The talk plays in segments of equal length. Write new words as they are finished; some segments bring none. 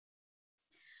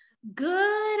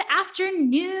Good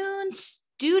afternoon,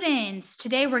 students.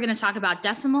 Today we're going to talk about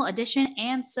decimal addition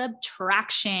and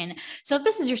subtraction. So if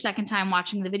this is your second time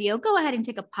watching the video, go ahead and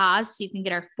take a pause so you can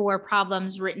get our 4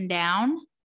 problems written down.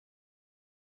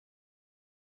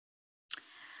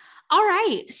 All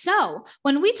right, so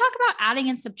when we talk about adding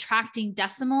and subtracting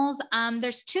decimals,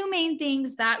 there's 2 main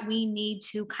things that we need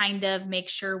to kind of make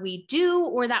sure we do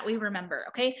or that we remember,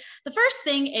 okay? The first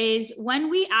thing is when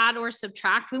we add or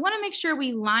subtract, we wanna make sure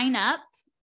we line up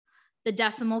the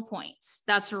decimal points.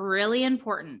 That's really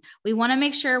important. We want to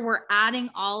make sure we're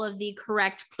adding all of the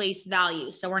correct place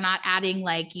values. So we're not adding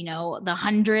the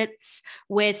hundredths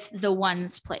with the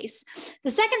ones place. The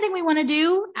second thing we want to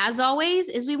do, as always,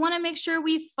 is we want to make sure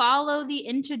we follow the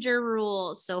integer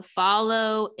rules. So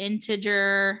follow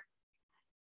integer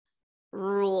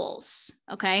rules,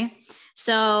 okay?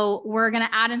 So we're going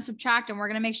to add and subtract, and we're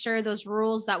going to make sure those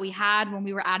rules that we had when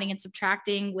we were adding and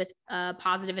subtracting with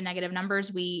positive and negative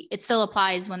numbers, it still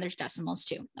applies when there's decimals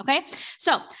too, okay?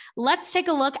 So let's take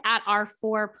a look at our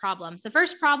 4 problems. The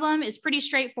first problem is pretty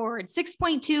straightforward,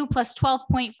 6.2 plus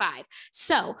 12.5.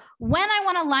 So when I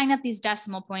want to line up these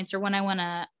decimal points or when I want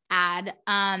to add,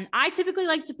 I typically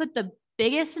like to put the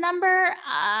biggest number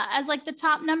as like the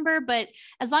top number, but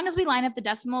as long as we line up the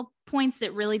decimal points,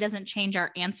 it really doesn't change our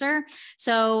answer.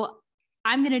 So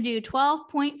I'm going to do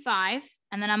 12.5,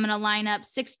 and then I'm going to line up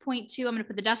 6.2. I'm going to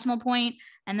put the decimal point,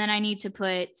 and then I need to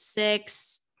put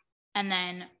 6 and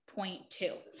then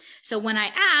 0.2. So when I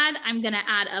add, I'm going to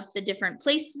add up the different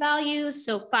place values.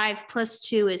 So 5 plus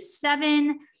 2 is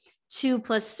 7, 2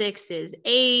 plus 6 is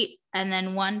 8, and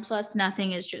then 1 plus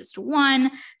nothing is just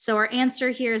 1. So our answer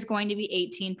here is going to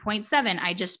be 18.7.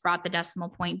 I just brought the decimal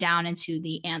point down into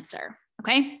the answer,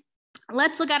 okay?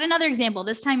 Let's look at another example.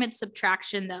 This time it's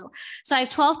subtraction though. So I have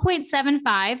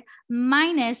 12.75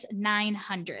 minus 9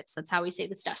 hundredths. That's how we say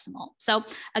this decimal. So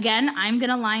again, I'm going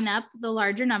to line up the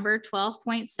larger number,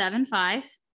 12.75.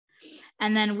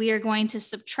 And then we are going to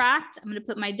subtract. I'm going to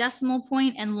put my decimal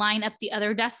point and line up the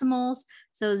other decimals.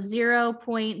 So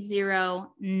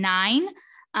 0.09.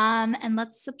 And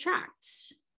let's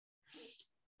subtract.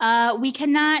 We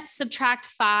cannot subtract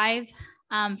 5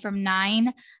 from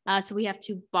 9. So we have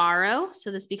to borrow.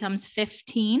 So this becomes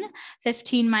 15.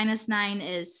 15 minus 9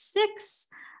 is 6.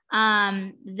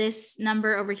 This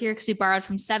number over here, because we borrowed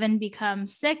from 7,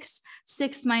 becomes 6.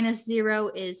 6 minus 0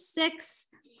 is 6.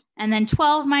 And then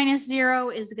 12 minus 0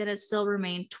 is going to still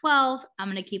remain 12.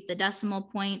 I'm going to keep the decimal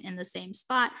point in the same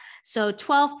spot. So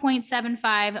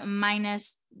 12.75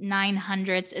 minus 9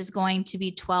 hundredths is going to be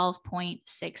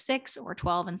 12.66 or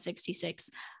 12 and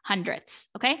 66 hundredths.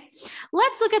 Okay,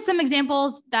 let's look at some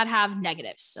examples that have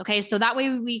negatives. Okay, so that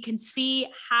way we can see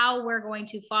how we're going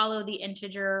to follow the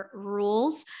integer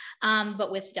rules,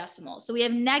 but with decimals. So we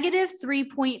have negative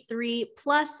 3.3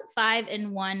 plus 5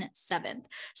 1/7.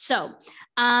 So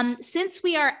since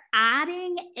we are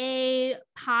adding a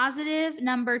positive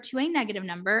number to a negative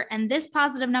number, and this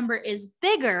positive number is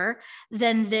bigger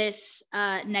than this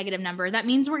negative number, that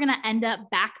means we're going to end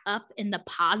up back up in the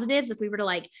positives. If we were to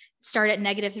like start at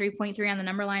negative 3.3 on the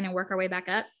number line and work our way back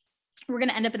up, we're going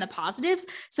to end up in the positives.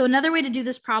 So another way to do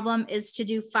this problem is to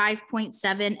do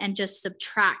 5.7 and just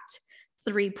subtract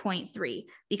 3.3,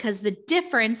 because the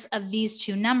difference of these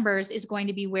 2 numbers is going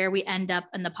to be where we end up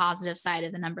on the positive side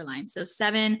of the number line. So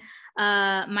 7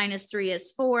 minus 3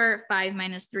 is 4, 5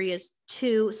 minus 3 is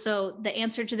 2. So the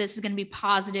answer to this is going to be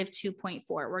positive 2.4.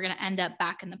 We're going to end up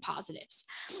back in the positives.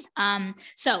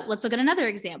 So let's look at another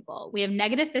example. We have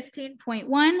negative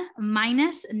 15.1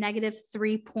 minus negative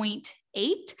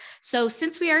 3.8. So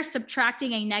since we are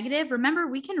subtracting a negative, remember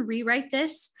we can rewrite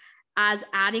this as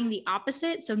adding the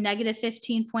opposite. So negative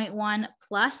 15.1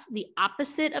 plus the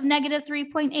opposite of negative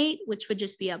 3.8, which would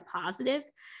just be a positive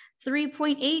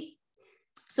 3.8.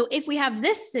 So if we have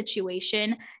this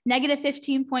situation, negative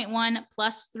 15.1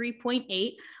 plus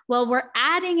 3.8, well, we're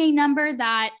adding a number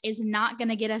that is not going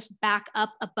to get us back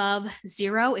up above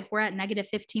 0. If we're at negative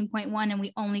 15.1 and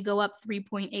we only go up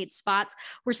 3.8 spots,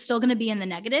 we're still going to be in the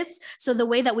negatives. So the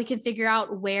way that we can figure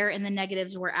out where in the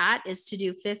negatives we're at is to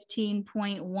do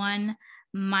 15.1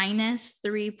 minus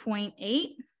 3.8.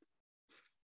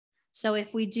 So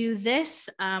if we do this,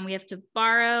 we have to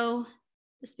borrow.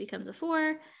 This becomes a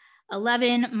 4.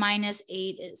 11 minus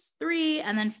 8 is 3,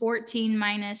 and then 14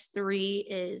 minus 3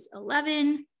 is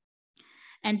 11.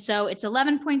 And so it's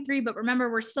 11.3, but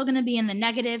remember, we're still going to be in the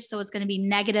negative, so it's going to be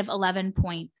negative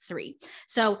 11.3.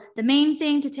 So the main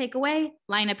thing to take away,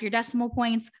 line up your decimal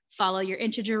points, follow your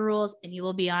integer rules, and you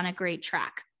will be on a great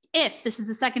track. If this is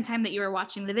the second time that you are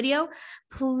watching the video,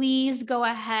 please go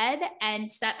ahead and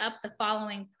set up the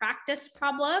following practice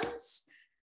problems.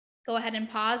 Go ahead and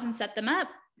pause and set them up.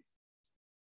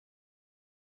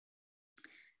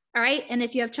 All right, and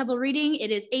if you have trouble reading,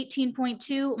 it is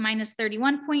 18.2 minus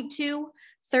 31.2,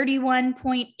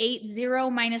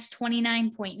 31.80 minus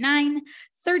 29.9,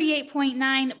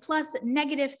 38.9 plus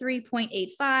negative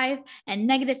 3.85, and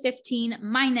negative 15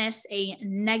 minus a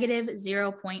negative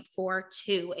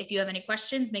 0.42. If you have any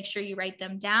questions, make sure you write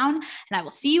them down, and I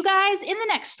will see you guys in the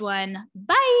next one.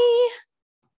 Bye.